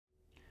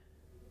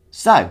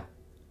So,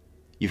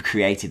 you've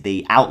created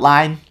the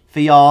outline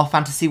for your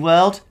fantasy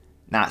world.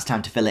 Now it's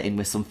time to fill it in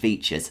with some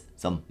features,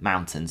 some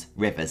mountains,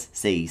 rivers,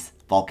 seas,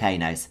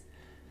 volcanoes.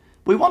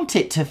 We want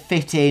it to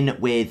fit in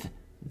with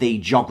the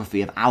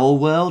geography of our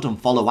world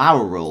and follow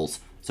our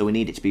rules, so we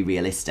need it to be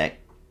realistic.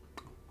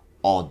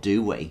 Or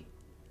do we?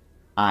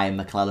 I'm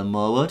Maclellan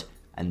Moorwood,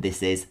 and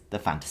this is the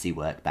Fantasy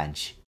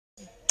Workbench.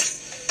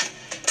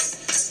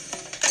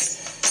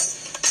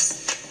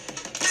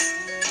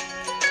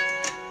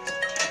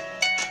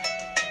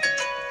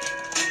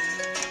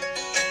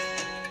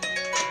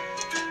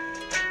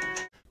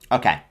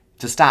 Okay,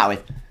 to start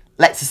with,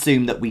 let's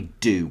assume that we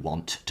do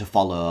want to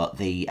follow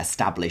the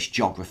established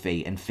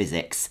geography and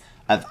physics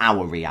of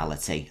our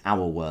reality,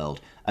 our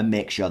world, and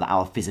make sure that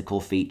our physical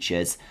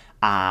features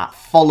are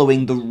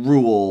following the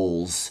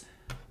rules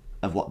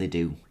of what they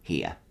do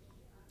here.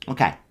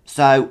 Okay,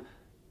 so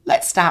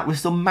let's start with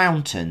some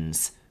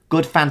mountains.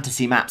 Good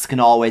fantasy maps can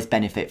always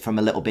benefit from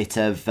a little bit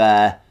of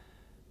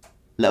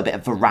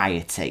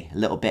variety, a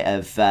little bit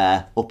of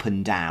up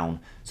and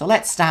down. So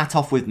let's start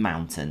off with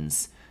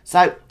mountains.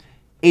 So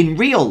in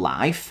real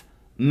life,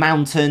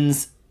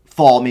 mountains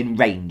form in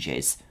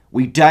ranges.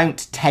 We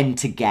don't tend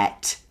to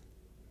get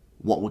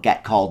what will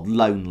get called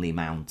lonely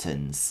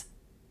mountains.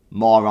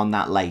 More on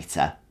that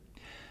later.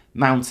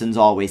 Mountains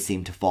always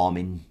seem to form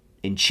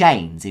in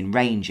chains, in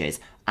ranges,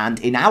 and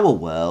in our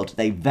world,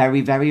 they very,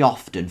 very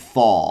often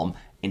form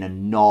in a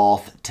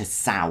north to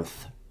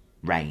south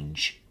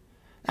range.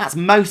 That's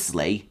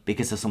mostly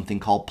because of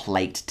something called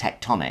plate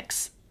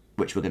tectonics,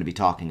 which we're going to be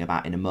talking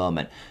about in a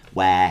moment,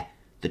 where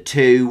the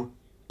two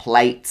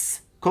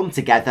plates come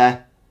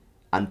together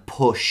and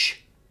push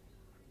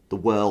the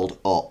world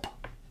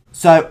up.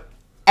 So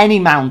any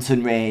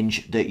mountain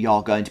range that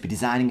you're going to be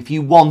designing, if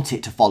you want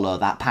it to follow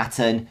that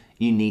pattern,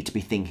 you need to be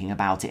thinking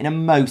about it in a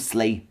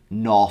mostly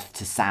north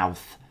to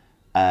south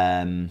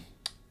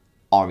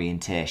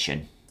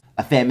orientation.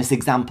 A famous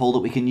example that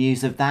we can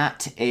use of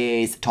that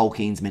is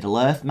Tolkien's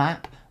Middle-earth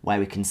map, where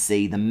we can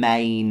see the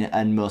main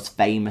and most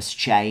famous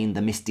chain,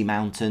 the Misty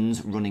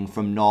Mountains, running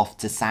from north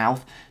to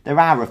south. There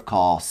are, of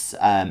course,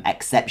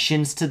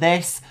 exceptions to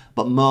this,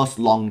 but most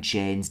long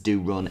chains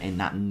do run in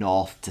that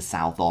north to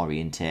south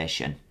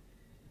orientation.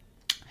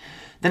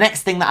 The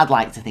next thing that I'd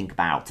like to think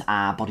about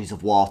are bodies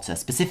of water,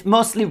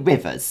 mostly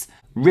rivers.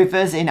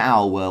 Rivers in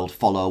our world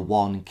follow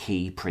one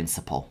key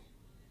principle.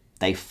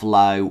 They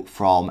flow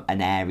from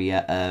an area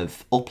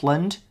of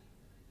upland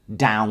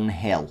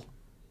downhill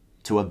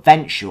to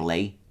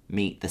eventually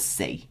meet the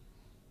sea.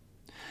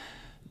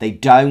 They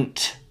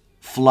don't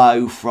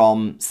flow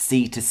from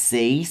sea to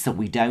sea, so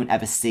we don't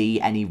ever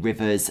see any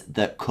rivers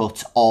that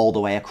cut all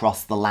the way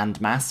across the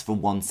landmass from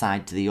one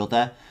side to the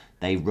other.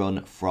 They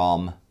run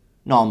from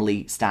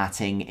normally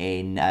starting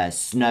in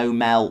snow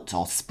melt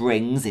or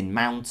springs in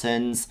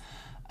mountains,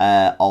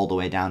 all the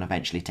way down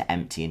eventually to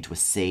empty into a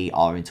sea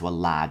or into a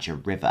larger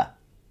river.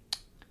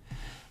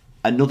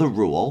 Another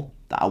rule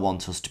that I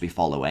want us to be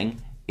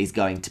following is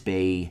going to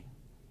be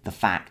the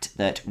fact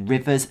that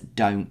rivers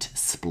don't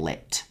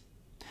split.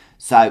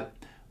 So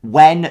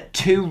when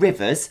two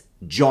rivers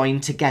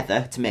join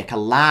together to make a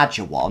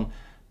larger one,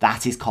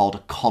 that is called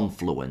a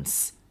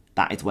confluence.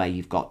 That is where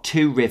you've got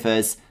two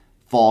rivers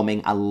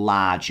forming a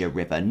larger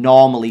river,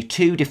 normally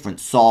two different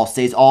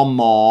sources or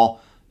more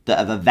that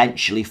have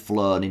eventually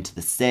flown into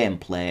the same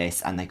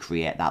place, and they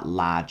create that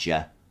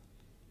larger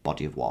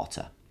body of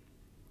water.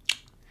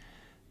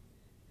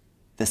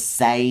 The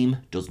same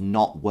does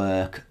not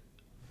work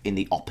in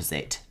the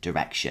opposite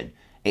direction.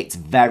 It's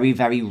very,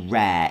 very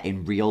rare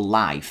in real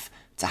life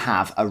to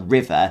have a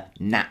river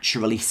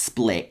naturally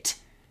split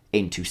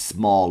into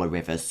smaller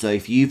rivers. So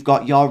if you've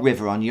got your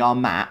river on your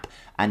map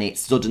and it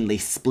suddenly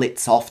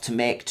splits off to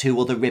make two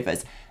other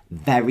rivers,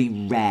 very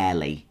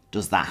rarely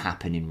does that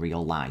happen in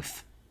real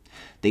life.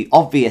 The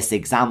obvious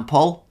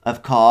example,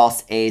 of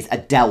course, is a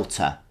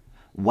delta,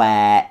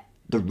 where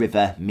the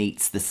river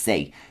meets the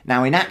sea.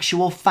 Now, in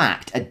actual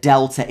fact, a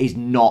delta is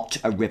not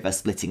a river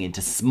splitting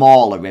into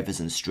smaller rivers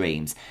and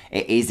streams.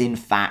 It is, in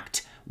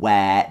fact,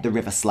 where the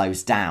river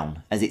slows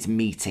down as it's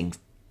meeting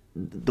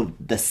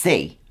the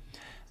sea.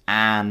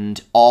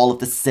 And all of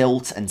the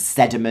silt and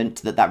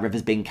sediment that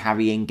river's been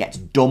carrying gets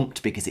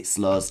dumped because it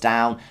slows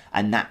down,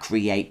 and that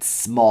creates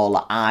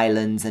smaller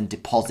islands and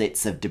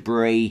deposits of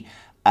debris,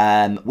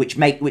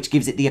 which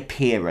gives it the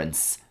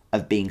appearance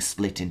of being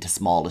split into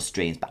smaller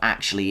streams, but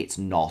actually it's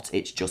not.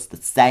 It's just the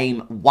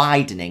same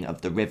widening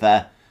of the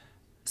river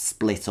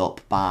split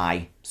up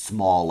by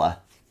smaller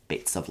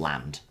bits of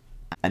land.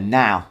 And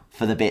now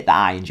for the bit that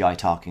I enjoy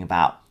talking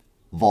about,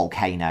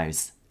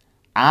 volcanoes.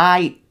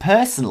 I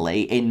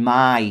personally, in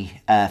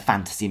my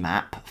fantasy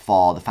map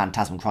for the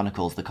Phantasm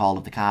Chronicles, The Call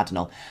of the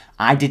Cardinal,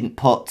 I didn't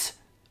put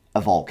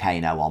a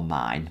volcano on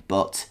mine,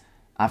 but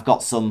I've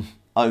got some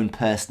own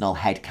personal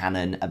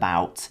headcanon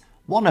about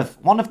one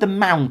of the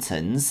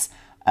mountains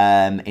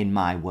in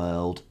my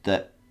world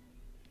that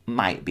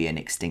might be an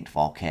extinct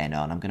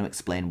volcano, and I'm going to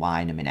explain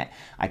why in a minute.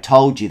 I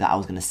told you that I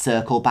was going to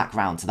circle back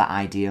round to that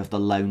idea of the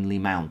lonely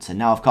mountain.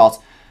 Now, of course,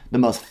 The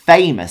most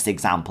famous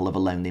example of a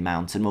lonely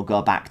mountain will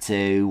go back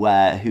to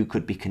who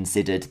could be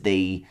considered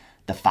the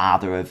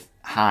father of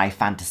high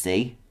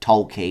fantasy,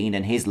 Tolkien,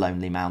 and his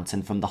lonely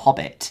mountain from The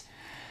Hobbit.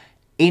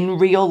 In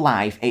real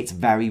life, it's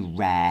very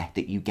rare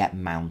that you get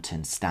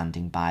mountains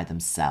standing by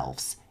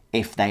themselves.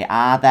 If they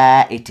are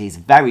there, it is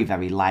very,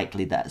 very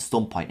likely that at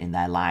some point in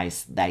their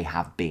lives, they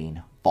have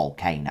been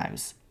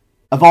volcanoes.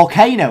 A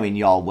volcano in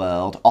your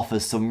world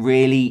offers some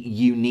really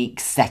unique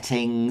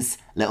settings,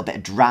 a little bit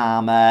of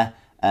drama,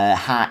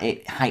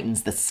 it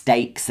heightens the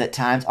stakes at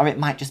times, or it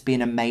might just be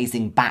an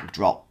amazing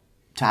backdrop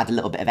to add a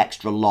little bit of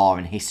extra lore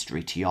and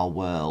history to your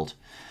world.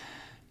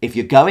 If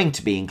you're going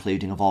to be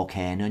including a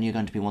volcano and you're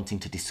going to be wanting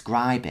to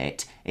describe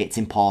it, it's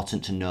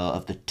important to know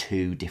of the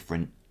two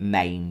different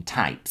main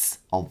types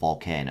of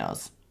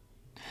volcanoes.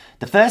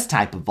 The first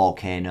type of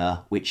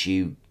volcano which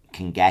you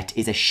can get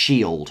is a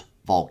shield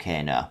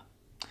volcano.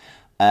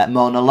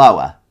 Mauna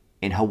Loa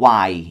in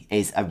Hawaii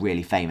is a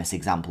really famous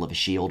example of a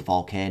shield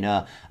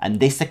volcano, and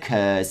this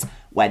occurs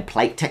when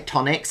plate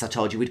tectonics, I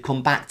told you we'd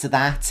come back to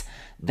that,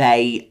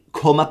 they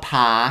come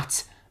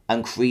apart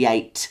and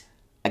create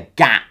a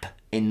gap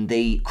in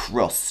the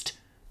crust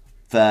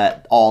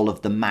for all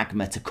of the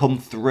magma to come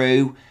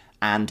through,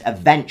 and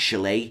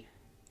eventually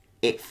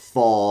it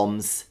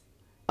forms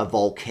a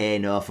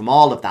volcano from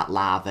all of that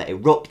lava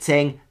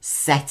erupting,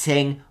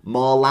 setting,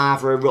 more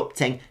lava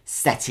erupting,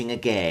 setting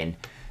again.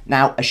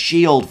 Now, a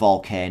shield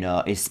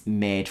volcano is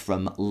made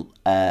from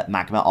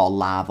magma or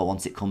lava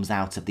once it comes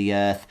out of the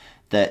earth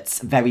that's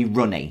very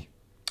runny.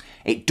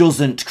 It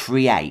doesn't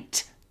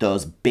create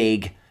those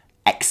big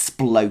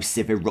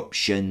explosive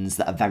eruptions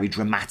that are very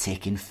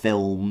dramatic in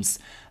films.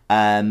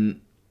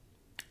 And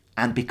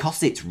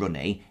because it's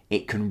runny,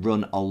 it can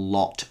run a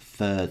lot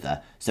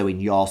further. So in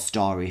your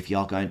story, if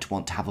you're going to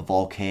want to have a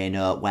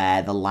volcano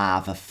where the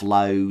lava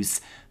flows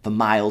for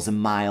miles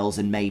and miles,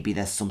 and maybe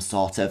there's some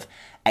sort of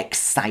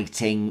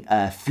exciting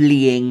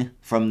fleeing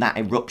from that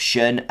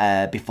eruption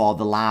before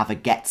the lava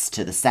gets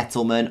to the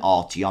settlement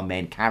or to your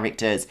main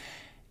characters,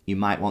 you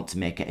might want to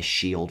make it a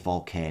shield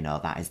volcano.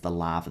 That is the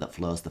lava that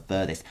flows the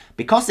furthest.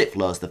 Because it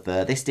flows the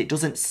furthest, it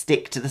doesn't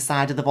stick to the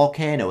side of the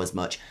volcano as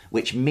much,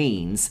 which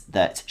means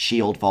that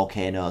shield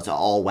volcanoes are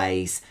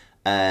always,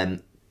 they're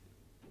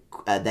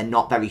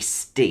not very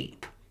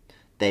steep.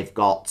 They've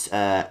got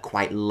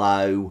quite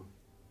low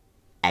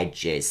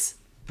edges.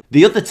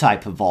 The other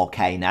type of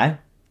volcano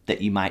that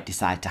you might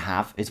decide to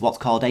have is what's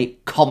called a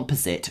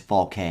composite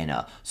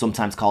volcano,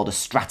 sometimes called a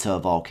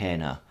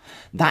stratovolcano.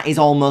 That is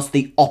almost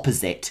the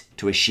opposite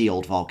to a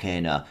shield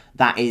volcano.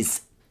 That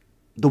is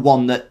the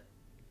one that,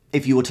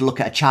 if you were to look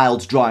at a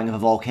child's drawing of a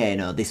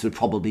volcano, this would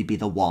probably be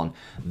the one.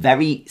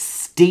 Very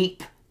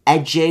steep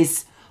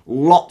edges,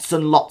 lots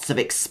and lots of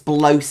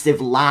explosive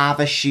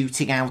lava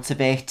shooting out of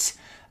it.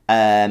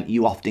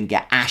 You often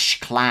get ash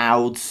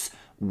clouds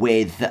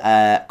with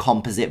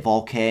composite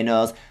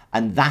volcanoes,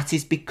 and that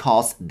is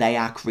because they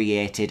are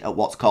created at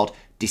what's called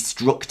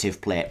destructive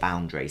plate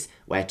boundaries,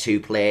 where two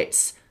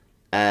plates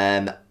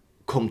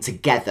come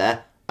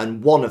together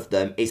and one of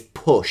them is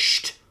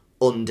pushed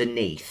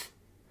underneath.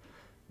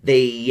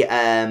 The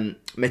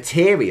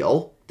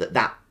material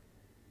that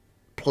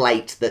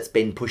plate that's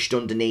been pushed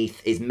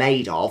underneath is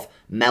made of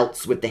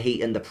melts with the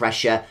heat and the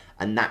pressure,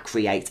 and that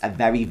creates a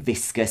very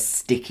viscous,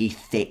 sticky,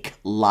 thick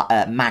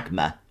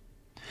magma.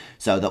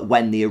 So that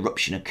when the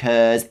eruption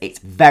occurs, it's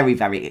very,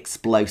 very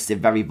explosive,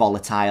 very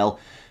volatile.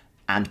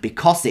 And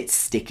because it's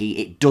sticky,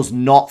 it does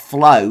not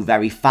flow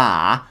very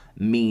far,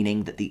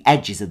 meaning that the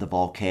edges of the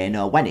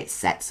volcano, when it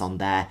sets on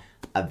there,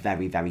 are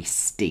very, very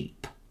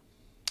steep.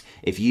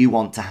 If you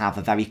want to have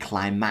a very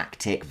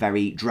climactic,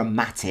 very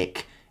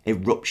dramatic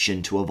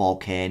eruption to a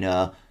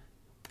volcano,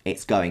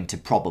 it's going to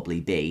probably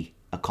be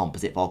a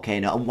composite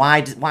volcano. And why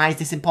is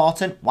this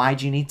important? Why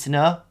do you need to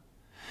know?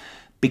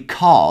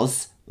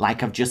 Because,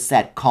 like I've just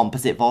said,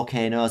 composite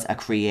volcanoes are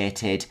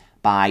created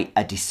by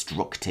a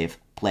destructive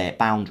plate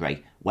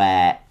boundary,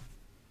 where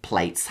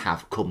plates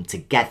have come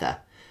together.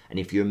 And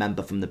if you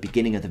remember from the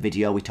beginning of the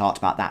video, we talked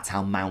about that's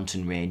how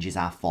mountain ranges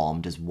are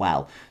formed as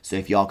well. So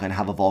if you're going to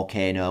have a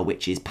volcano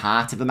which is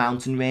part of a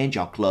mountain range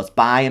or close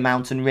by a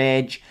mountain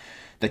range,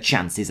 the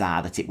chances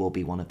are that it will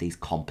be one of these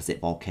composite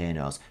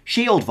volcanoes.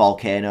 Shield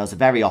volcanoes are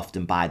very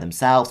often by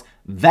themselves,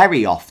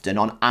 very often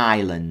on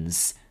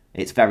islands.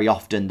 It's very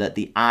often that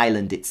the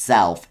island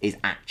itself is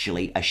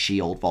actually a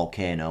shield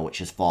volcano which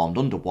has formed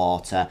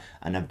underwater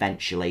and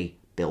eventually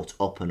built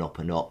up and up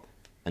and up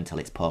until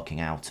it's poking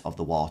out of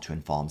the water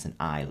and forms an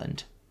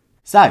island.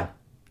 So,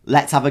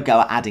 let's have a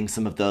go at adding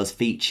some of those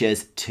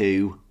features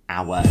to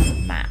our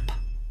map.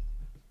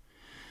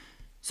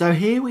 So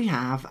here we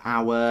have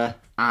our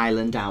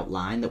island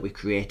outline that we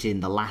created in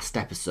the last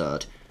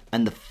episode,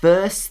 and the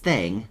first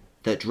thing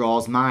that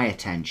draws my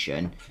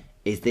attention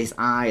is this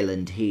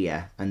island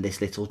here and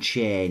this little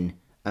chain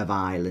of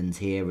islands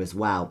here as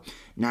well.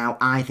 Now,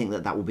 I think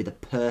that that would be the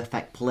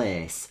perfect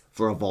place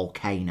for a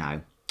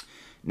volcano.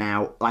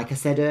 Now, like I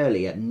said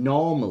earlier,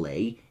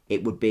 normally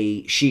it would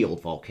be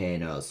shield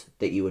volcanoes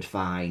that you would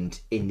find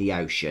in the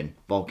ocean.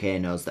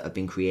 Volcanoes that have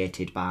been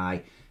created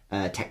by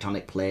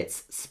tectonic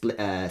plates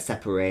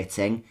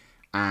separating,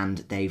 and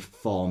they've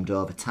formed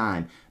over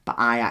time. But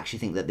I actually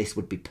think that this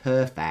would be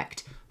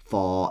perfect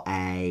for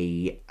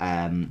a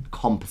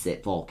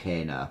composite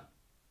volcano.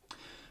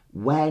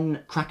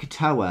 When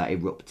Krakatoa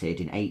erupted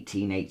in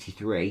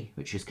 1883,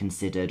 which is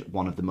considered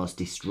one of the most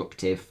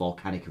destructive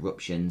volcanic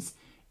eruptions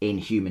in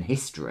human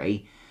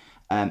history,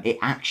 it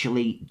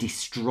actually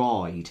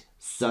destroyed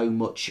so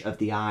much of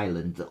the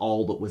island that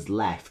all that was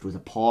left was a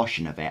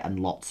portion of it and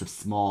lots of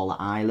smaller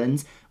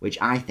islands, which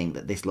I think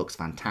that this looks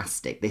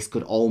fantastic. This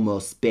could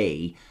almost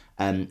be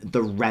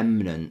the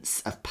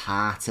remnants of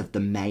part of the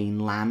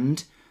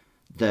mainland,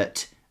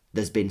 that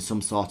there's been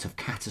some sort of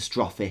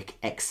catastrophic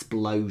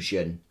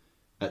explosion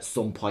at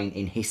some point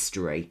in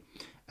history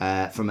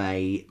from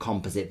a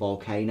composite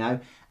volcano,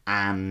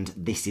 and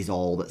this is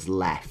all that's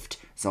left.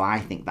 So I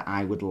think that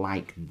I would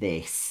like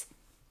this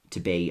to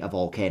be a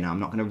volcano. I'm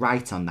not going to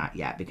write on that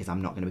yet because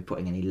I'm not going to be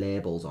putting any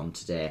labels on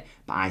today,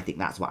 but I think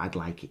that's what I'd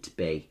like it to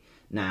be.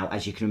 Now,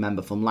 as you can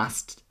remember from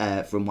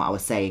from what I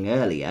was saying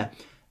earlier,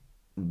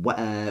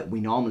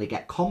 we normally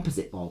get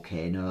composite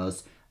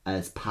volcanoes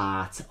as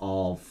part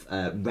of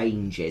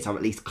ranges, or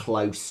at least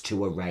close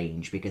to a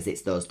range, because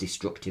it's those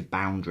destructive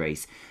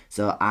boundaries.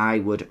 So I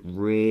would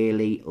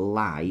really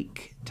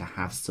like to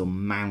have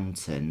some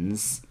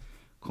mountains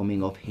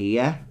coming up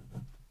here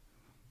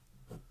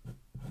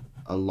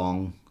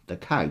along the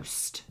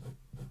coast.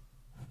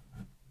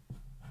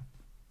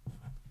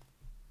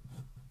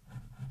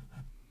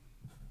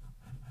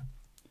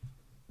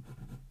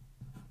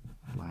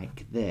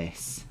 Like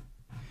this.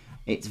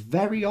 It's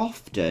very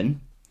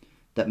often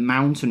that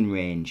mountain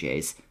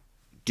ranges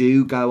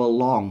do go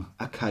along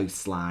a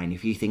coastline.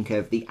 If you think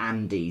of the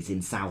Andes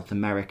in South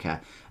America,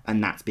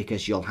 and that's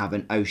because you'll have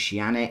an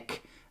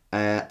oceanic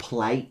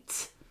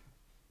plate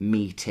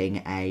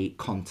meeting a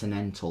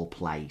continental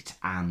plate,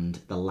 and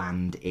the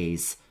land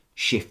is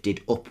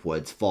shifted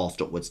upwards,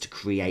 forced upwards to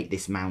create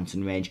this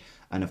mountain range,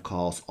 and of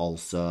course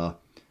also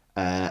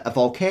a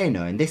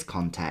volcano in this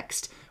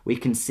context. We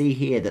can see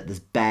here that there's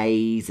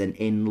bays and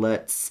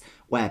inlets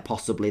where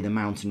possibly the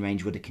mountain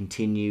range would have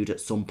continued at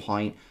some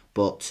point,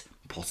 but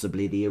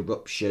possibly the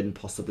eruption,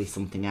 possibly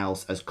something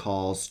else has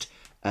caused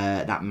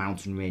that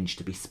mountain range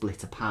to be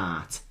split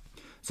apart.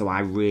 So I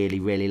really,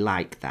 really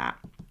like that.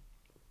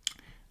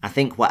 I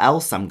think what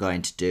else I'm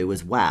going to do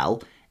as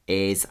well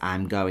is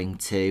I'm going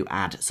to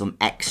add some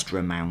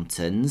extra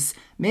mountains.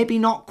 Maybe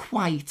not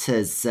quite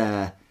as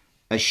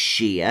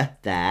sheer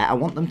there. I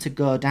want them to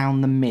go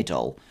down the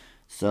middle.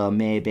 So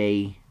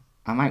maybe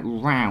I might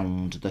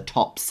round the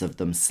tops of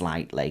them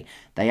slightly.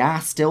 They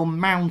are still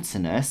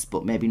mountainous,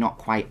 but maybe not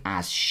quite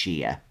as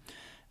sheer.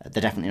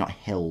 They're definitely not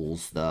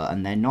hills though,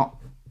 and they're not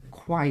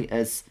quite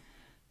as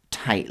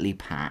tightly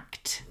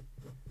packed.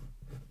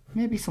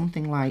 Maybe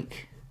something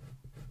like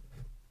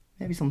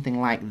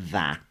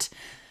that.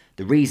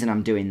 The reason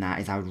I'm doing that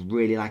is I would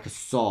really like a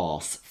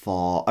source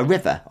for a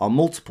river, or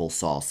multiple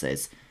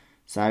sources.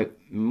 So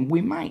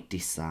we might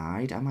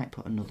decide, I might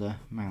put another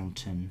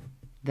mountain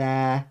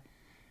there.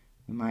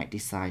 We might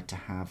decide to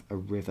have a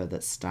river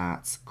that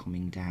starts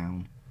coming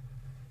down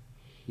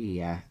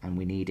here, and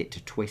we need it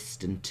to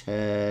twist and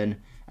turn,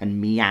 and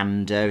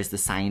meander is the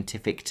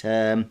scientific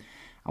term.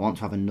 I want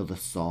to have another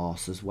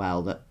source as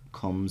well that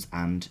comes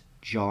and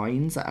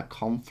joins at a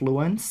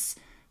confluence.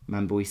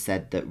 Remember we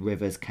said that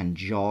rivers can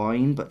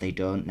join, but they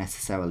don't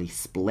necessarily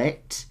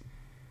split.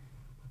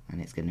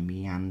 And it's going to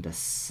meander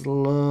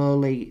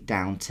slowly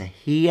down to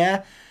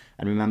here.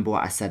 And remember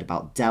what I said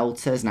about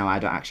deltas. Now, I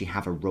don't actually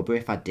have a rubber.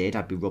 If I did,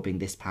 I'd be rubbing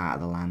this part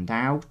of the land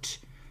out,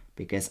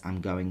 because I'm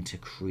going to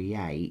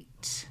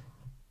create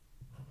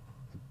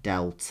a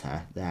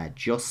delta there,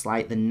 just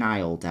like the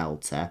Nile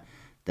Delta,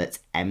 that's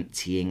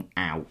emptying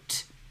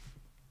out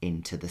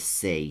into the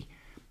sea.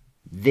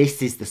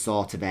 This is the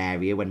sort of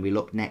area, when we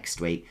look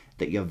next week,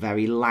 that you're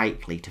very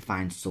likely to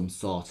find some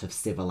sort of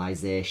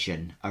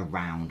civilization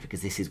around,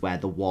 because this is where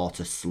the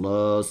water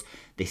slows,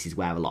 this is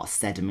where a lot of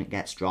sediment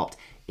gets dropped.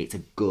 It's a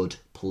good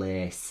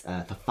place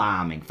for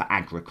farming, for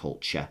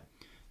agriculture.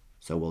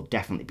 So we'll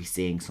definitely be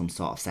seeing some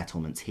sort of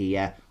settlements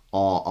here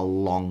or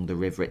along the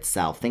river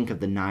itself. Think of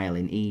the Nile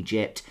in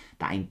Egypt.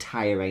 That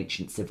entire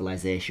ancient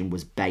civilization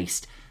was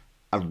based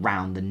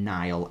around the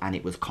Nile, and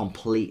it was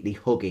completely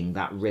hugging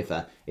that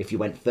river. If you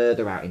went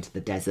further out into the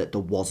desert,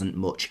 there wasn't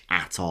much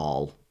at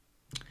all.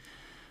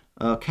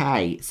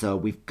 Okay, so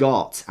we've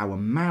got our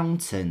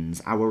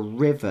mountains, our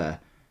river,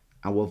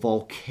 our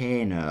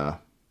volcano.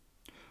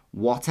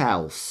 What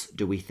else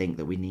do we think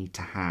that we need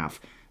to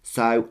have?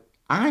 So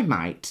I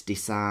might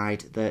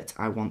decide that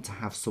I want to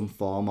have some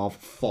form of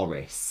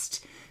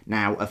forest.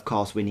 Now, of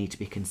course, we need to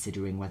be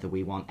considering whether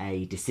we want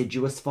a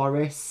deciduous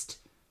forest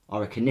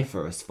or a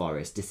coniferous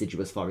forest.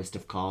 Deciduous forest,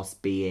 of course,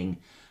 being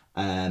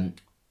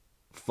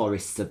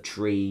forests of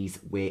trees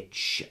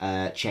which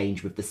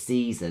change with the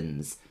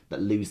seasons,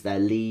 that lose their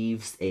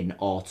leaves in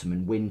autumn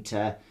and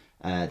winter.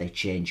 They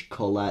change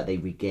colour, they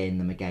regain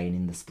them again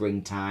in the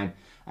springtime.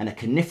 And a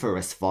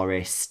coniferous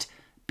forest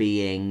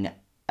being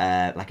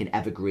like an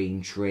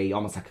evergreen tree,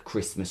 almost like a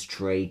Christmas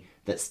tree,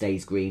 that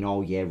stays green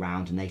all year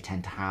round, and they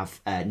tend to have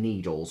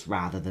needles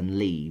rather than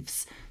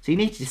leaves. So you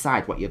need to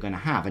decide what you're going to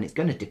have, and it's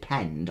going to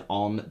depend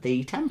on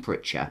the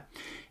temperature.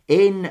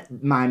 In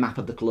my map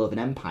of the Cloven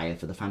Empire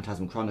for the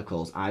Phantasm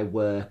Chronicles, I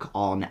work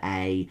on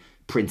a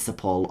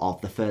principle of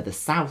the further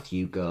south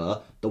you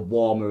go, the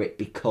warmer it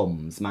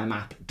becomes. My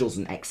map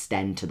doesn't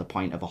extend to the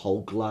point of a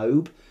whole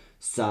globe,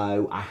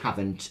 so I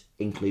haven't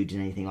included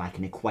anything like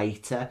an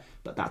equator,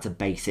 but that's a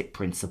basic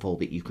principle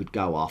that you could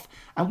go off.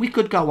 And we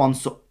could go on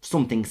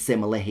something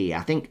similar here.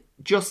 I think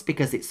just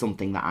because it's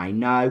something that I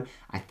know,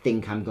 I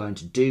think I'm going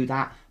to do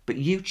that, but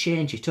you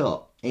change it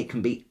up. It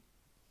can be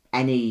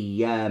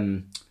any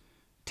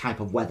type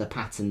of weather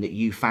pattern that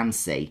you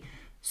fancy.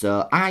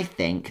 So I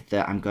think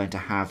that I'm going to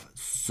have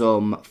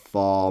some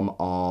form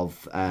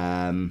of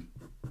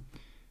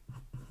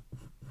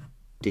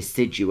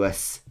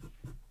deciduous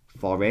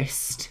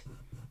forest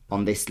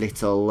on this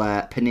little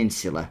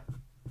peninsula.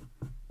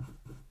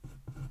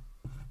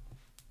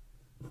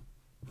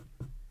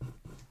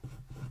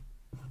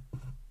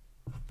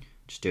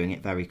 Just doing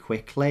it very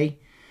quickly.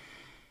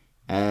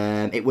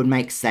 It would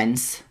make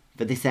sense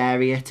for this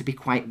area to be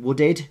quite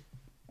wooded.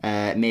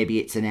 Maybe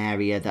it's an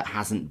area that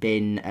hasn't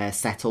been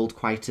settled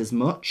quite as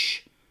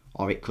much,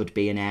 or it could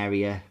be an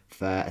area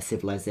for a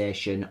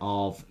civilization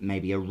of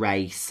maybe a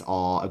race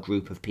or a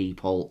group of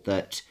people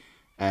that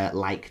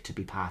like to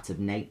be part of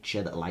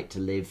nature, that like to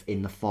live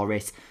in the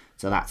forest.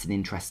 So that's an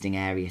interesting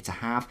area to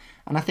have.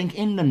 And I think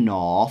in the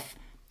north,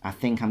 I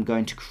think I'm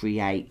going to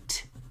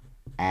create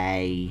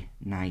a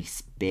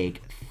nice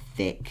big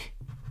thick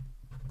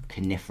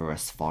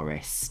coniferous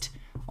forest,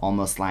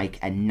 almost like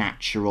a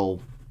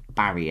natural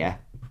barrier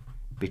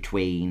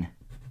between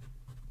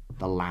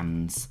the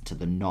lands to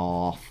the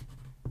north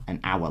and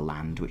our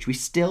land, which we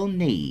still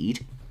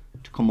need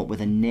to come up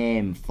with a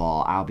name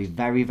for. I'll be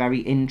very, very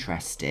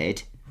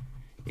interested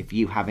if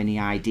you have any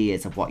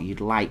ideas of what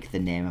you'd like the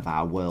name of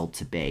our world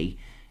to be.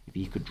 If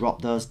you could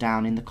drop those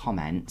down in the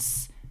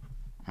comments,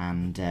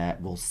 and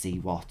we'll see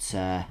what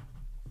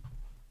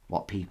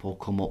people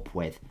come up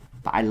with.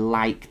 But I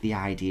like the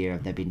idea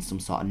of there being some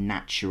sort of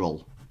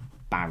natural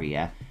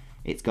barrier.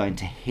 It's going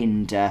to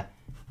hinder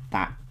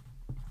that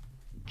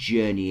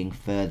journeying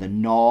further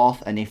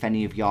north, and if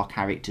any of your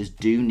characters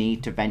do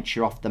need to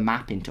venture off the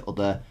map into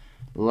other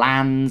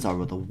lands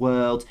or other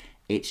worlds,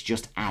 it's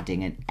just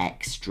adding an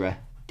extra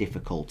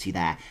difficulty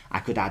there. I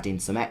could add in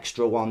some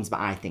extra ones,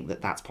 but I think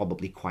that that's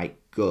probably quite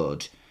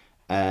good.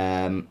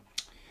 The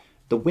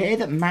way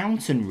that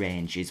mountain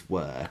ranges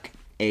work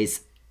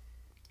is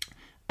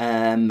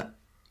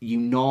you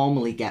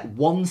normally get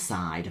one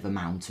side of a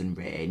mountain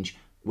range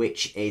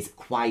which is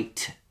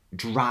quite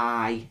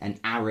dry and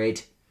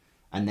arid,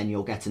 and then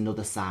you'll get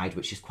another side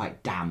which is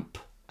quite damp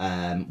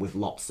with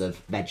lots of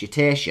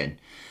vegetation.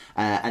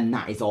 And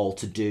that is all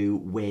to do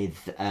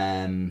with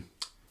the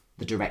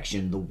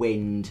direction of the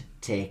wind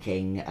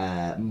taking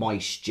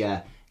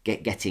moisture,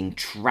 getting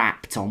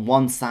trapped on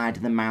one side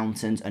of the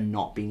mountains and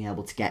not being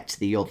able to get to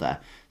the other.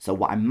 So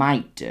what I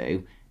might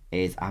do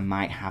is I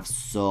might have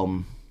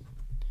some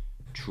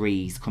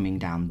trees coming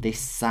down this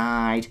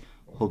side,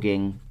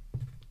 hugging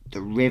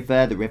the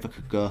river. The river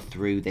could go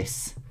through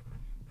this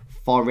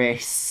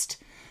forest.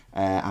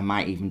 I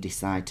might even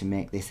decide to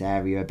make this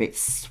area a bit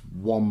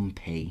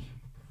swampy.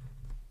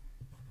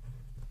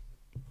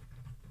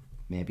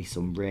 Maybe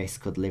some race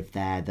could live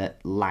there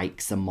that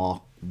likes a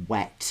more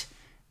wet,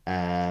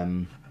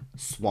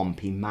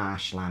 swampy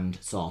marshland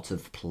sort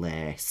of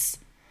place.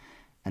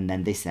 And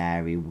then this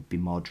area would be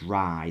more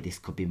dry. This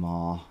could be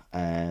more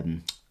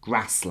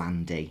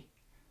grasslandy.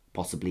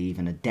 Possibly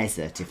even a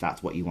desert if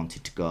that's what you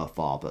wanted to go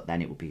for. But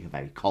then it would be a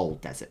very cold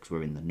desert because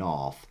we're in the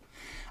north.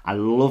 I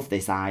love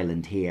this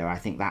island here. I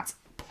think that's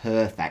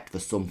perfect for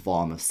some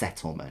form of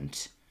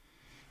settlement.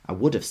 I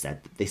would have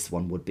said that this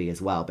one would be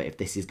as well, but if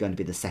this is going to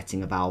be the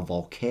setting of our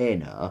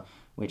volcano,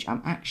 which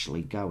I'm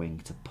actually going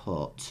to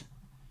put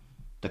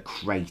the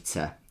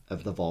crater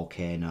of the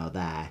volcano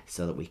there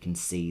so that we can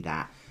see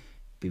that.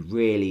 Be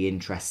really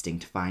interesting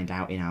to find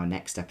out in our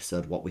next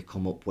episode what we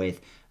come up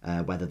with,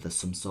 whether there's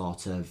some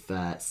sort of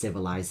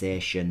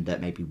civilization that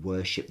maybe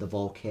worship the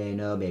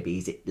volcano, maybe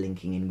is it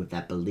linking in with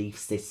their belief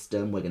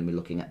system. We're going to be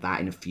looking at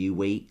that in a few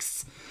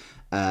weeks.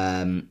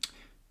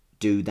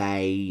 Do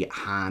they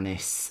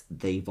harness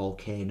the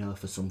volcano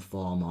for some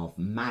form of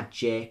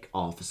magic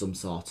or for some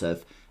sort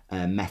of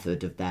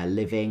method of their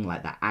living,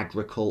 like their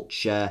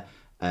agriculture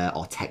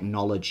or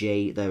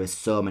technology? There are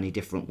so many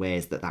different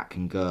ways that that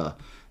can go.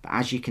 But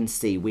as you can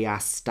see, we are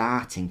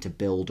starting to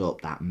build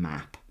up that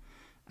map.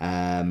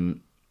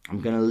 I'm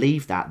going to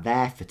leave that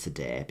there for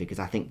today because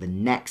I think the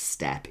next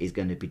step is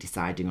going to be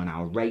deciding on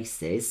our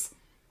races,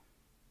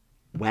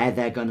 where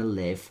they're going to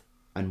live,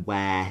 and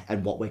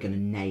what we're going to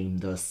name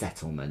those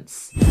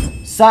settlements.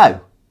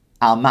 So,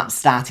 our map's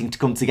starting to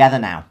come together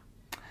now.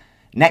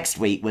 Next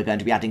week, we're going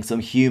to be adding some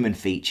human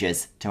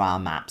features to our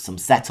map, some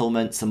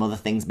settlements, some other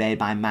things made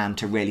by man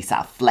to really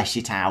sort of flesh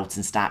it out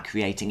and start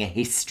creating a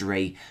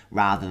history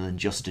rather than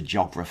just a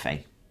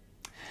geography.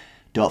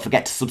 Don't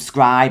forget to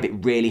subscribe,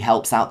 it really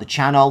helps out the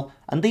channel,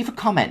 and leave a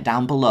comment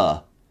down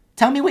below.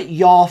 Tell me what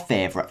your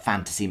favourite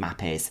fantasy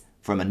map is,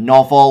 from a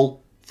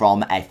novel,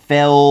 from a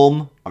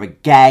film, or a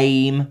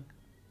game.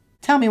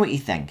 Tell me what you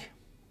think.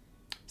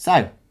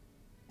 So,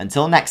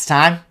 until next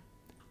time,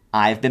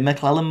 I've been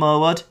Maclellan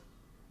Moorwood.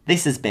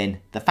 This has been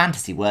the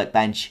Fantasy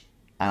Workbench,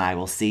 and I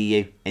will see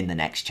you in the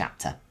next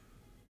chapter.